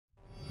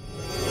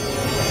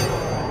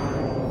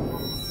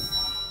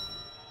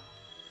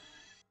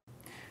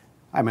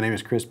Hi, my name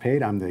is Chris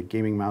Pate. I'm the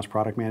gaming mouse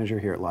product manager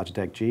here at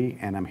Logitech G,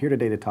 and I'm here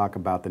today to talk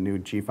about the new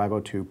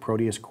G502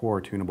 Proteus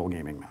Core tunable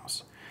gaming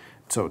mouse.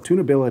 So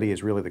tunability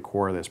is really the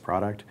core of this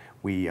product.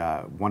 We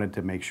wanted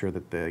to make sure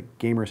that the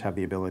gamers have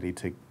the ability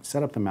to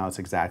set up the mouse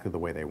exactly the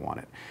way they want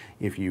it.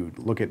 If you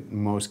look at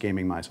most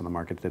gaming mice on the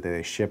market today,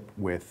 they ship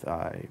with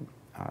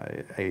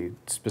a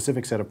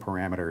specific set of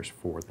parameters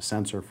for the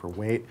sensor, for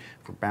weight,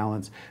 for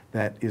balance,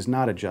 that is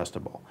not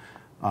adjustable.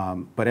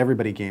 But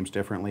everybody games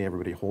differently,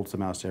 everybody holds the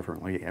mouse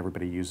differently,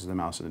 everybody uses the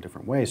mouse in a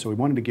different way, so we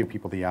wanted to give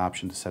people the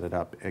option to set it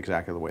up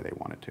exactly the way they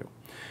wanted to.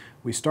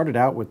 We started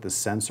out with the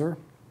sensor.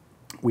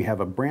 We have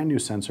a brand new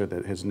sensor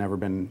that has never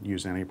been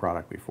used in any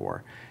product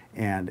before,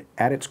 and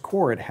at its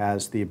core it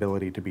has the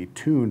ability to be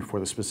tuned for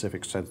the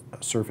specific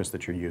surface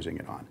that you're using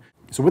it on.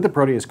 So with the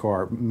Proteus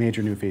Core,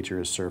 major new feature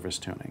is surface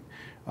tuning.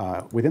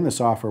 Within the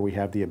software we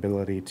have the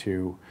ability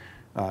to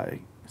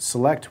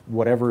select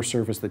whatever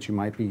surface that you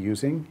might be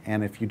using,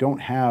 and if you don't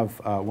have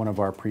one of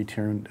our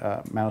pre-tuned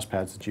mouse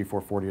pads, the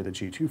G440 or the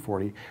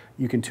G240,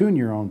 you can tune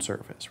your own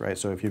surface, right?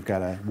 So if you've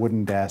got a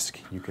wooden desk,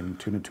 you can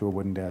tune it to a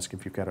wooden desk.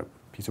 If you've got a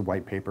piece of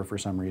white paper for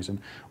some reason,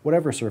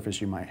 whatever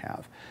surface you might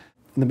have.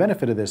 And the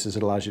benefit of this is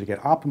it allows you to get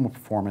optimal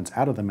performance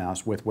out of the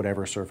mouse with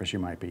whatever surface you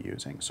might be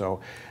using.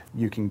 So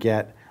you can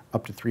get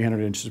up to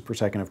 300 inches per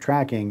second of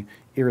tracking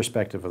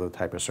irrespective of the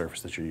type of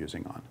surface that you're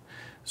using on.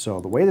 So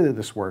the way that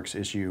this works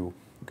is you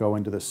go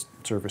into this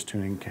surface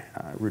tuning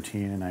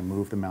routine, and I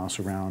move the mouse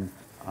around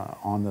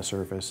on the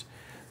surface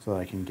so that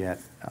I can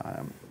get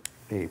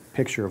a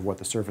picture of what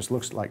the surface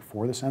looks like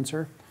for the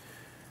sensor.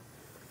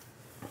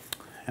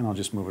 And I'll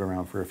just move it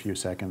around for a few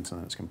seconds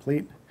and it's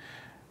complete.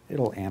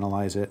 It'll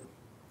analyze it,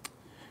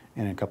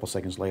 and a couple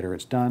seconds later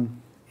it's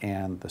done,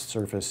 and the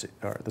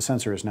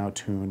sensor is now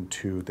tuned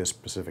to this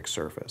specific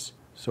surface.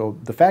 So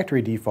the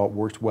factory default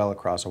works well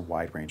across a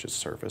wide range of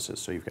surfaces.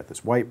 So you've got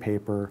this white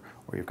paper,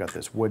 or you've got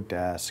this wood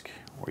desk,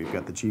 or you've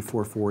got the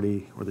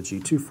G440 or the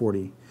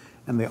G240,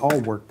 and they all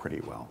work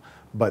pretty well.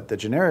 But the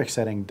generic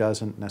setting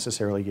doesn't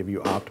necessarily give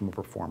you optimal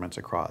performance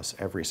across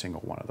every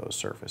single one of those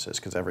surfaces,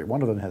 because every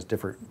one of them has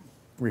different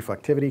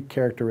reflectivity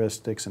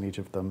characteristics, and each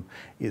of them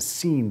is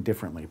seen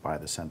differently by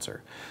the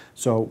sensor.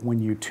 So when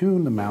you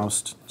tune the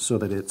mouse so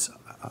that it's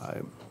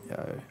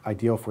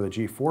ideal for the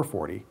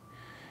G440,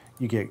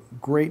 you get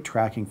great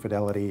tracking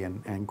fidelity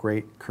and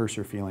great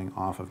cursor feeling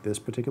off of this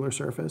particular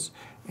surface,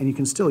 and you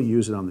can still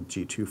use it on the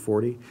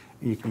G240,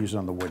 and you can use it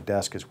on the wood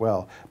desk as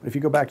well. But if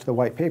you go back to the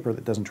white paper,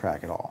 that doesn't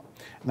track at all.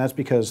 And that's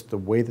because the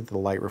way that the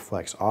light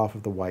reflects off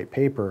of the white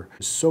paper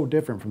is so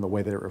different from the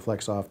way that it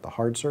reflects off the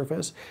hard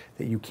surface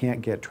that you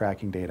can't get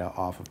tracking data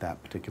off of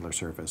that particular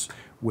surface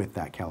with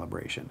that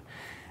calibration.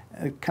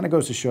 And it kind of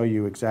goes to show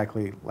you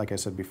exactly, like I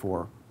said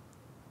before,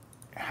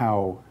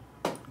 how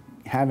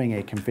having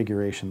a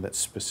configuration that's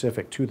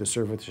specific to the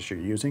surface that you're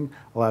using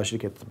allows you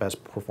to get the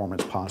best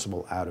performance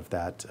possible out of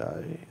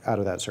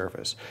that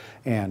surface.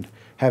 And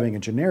having a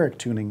generic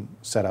tuning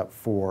setup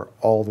for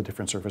all the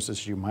different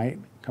surfaces you might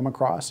come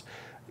across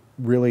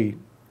really,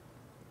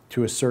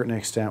 to a certain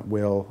extent,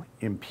 will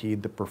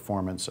impede the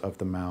performance of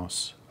the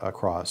mouse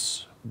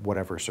across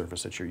whatever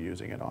surface that you're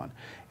using it on.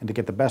 And to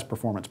get the best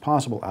performance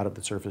possible out of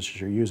the surfaces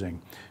you're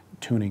using,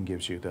 tuning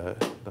gives you the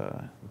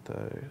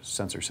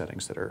sensor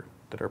settings that are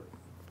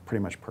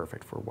pretty much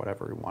perfect for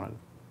whatever we want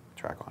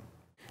to track on.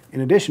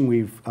 In addition,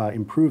 we've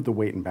improved the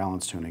weight and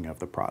balance tuning of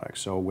the product.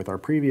 So with our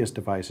previous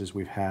devices,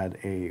 we've had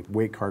a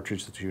weight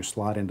cartridge that you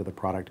slot into the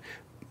product,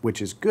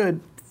 which is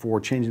good for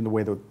changing the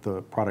way that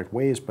the product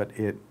weighs, but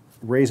it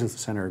raises the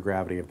center of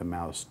gravity of the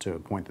mouse to a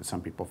point that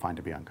some people find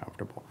to be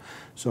uncomfortable.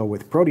 So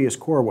with Proteus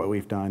Core, what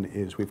we've done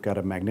is we've got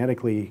a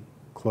magnetically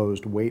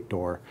closed weight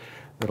door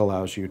that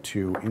allows you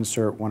to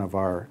insert one of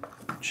our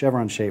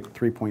chevron-shaped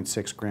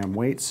 3.6 gram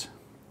weights,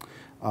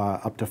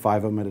 up to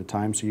 5 of them at a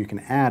time, so you can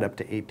add up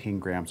to 18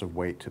 grams of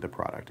weight to the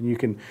product. And you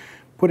can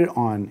put it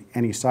on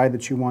any side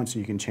that you want, so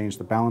you can change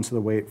the balance of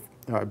the weight,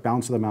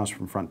 balance of the mouse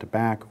from front to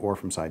back or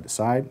from side to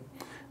side.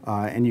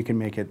 And you can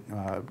make it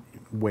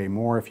weigh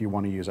more if you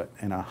want to use it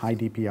in a high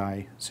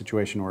DPI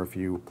situation, or if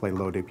you play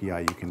low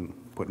DPI, you can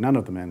put none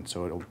of them in,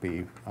 so it'll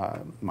be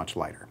much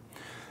lighter.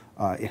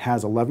 It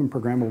has 11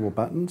 programmable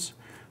buttons.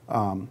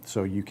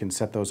 So you can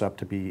set those up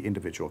to be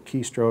individual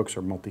keystrokes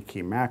or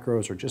multi-key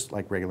macros, or just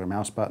like regular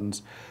mouse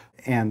buttons.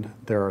 And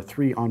there are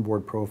 3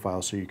 onboard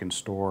profiles, so you can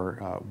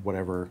store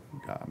whatever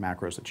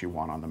macros that you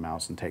want on the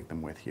mouse and take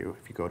them with you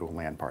if you go to a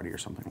LAN party or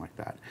something like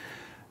that.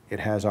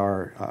 It has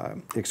our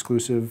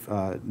exclusive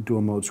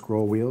dual mode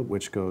scroll wheel,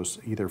 which goes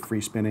either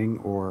free spinning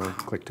or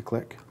click to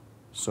click.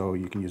 So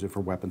you can use it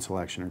for weapon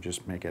selection, or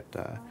just make it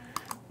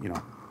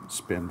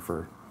spin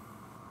for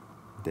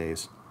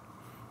days.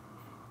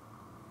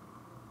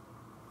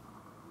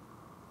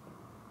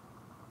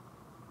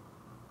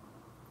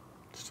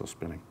 Still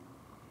spinning.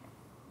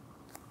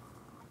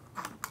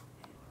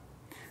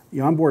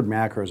 The onboard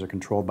macros are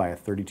controlled by a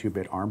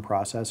 32-bit ARM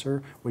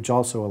processor, which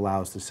also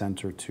allows the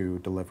sensor to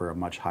deliver a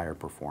much higher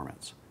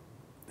performance.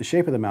 The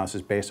shape of the mouse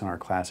is based on our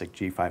classic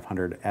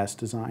G500S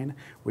design,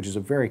 which is a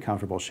very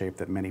comfortable shape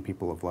that many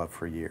people have loved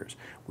for years.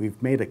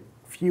 We've made a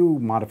few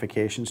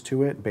modifications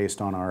to it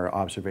based on our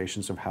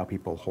observations of how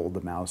people hold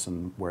the mouse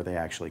and where they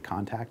actually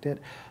contact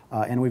it.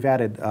 And we've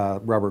added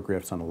rubber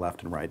grips on the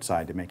left and right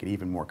side to make it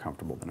even more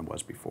comfortable than it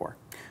was before.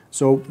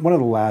 So one of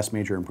the last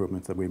major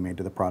improvements that we made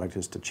to the product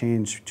is to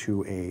change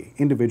to an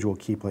individual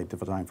key plate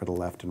design for the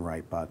left and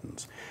right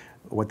buttons.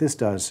 What this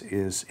does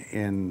is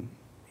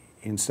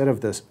instead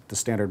of the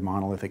standard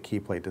monolithic key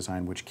plate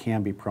design, which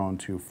can be prone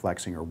to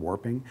flexing or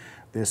warping,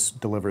 this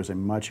delivers a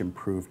much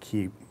improved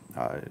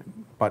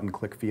button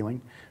click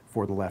feeling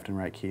for the left and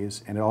right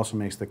keys, and it also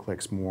makes the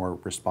clicks more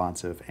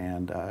responsive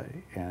and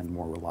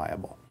more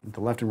reliable.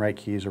 The left and right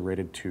keys are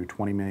rated to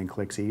 20 million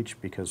clicks each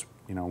because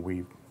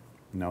we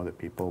know that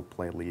people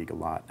play League a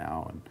lot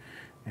now,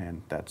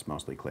 and that's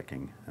mostly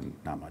clicking and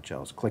not much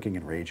else. Clicking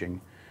and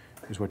raging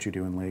is what you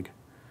do in League.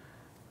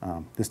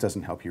 This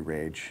doesn't help you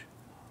rage,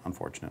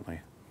 unfortunately.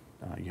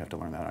 You have to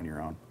learn that on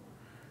your own.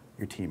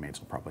 Your teammates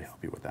will probably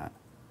help you with that.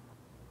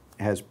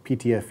 It has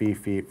PTFE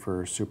feet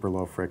for super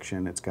low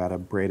friction. It's got a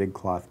braided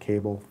cloth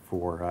cable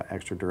for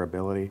extra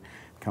durability.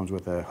 It comes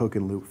with a hook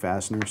and loop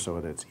fastener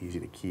so that it's easy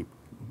to keep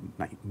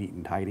neat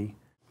and tidy.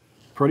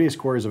 Proteus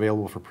Core is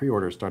available for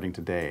pre-order starting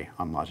today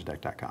on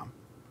Logitech.com.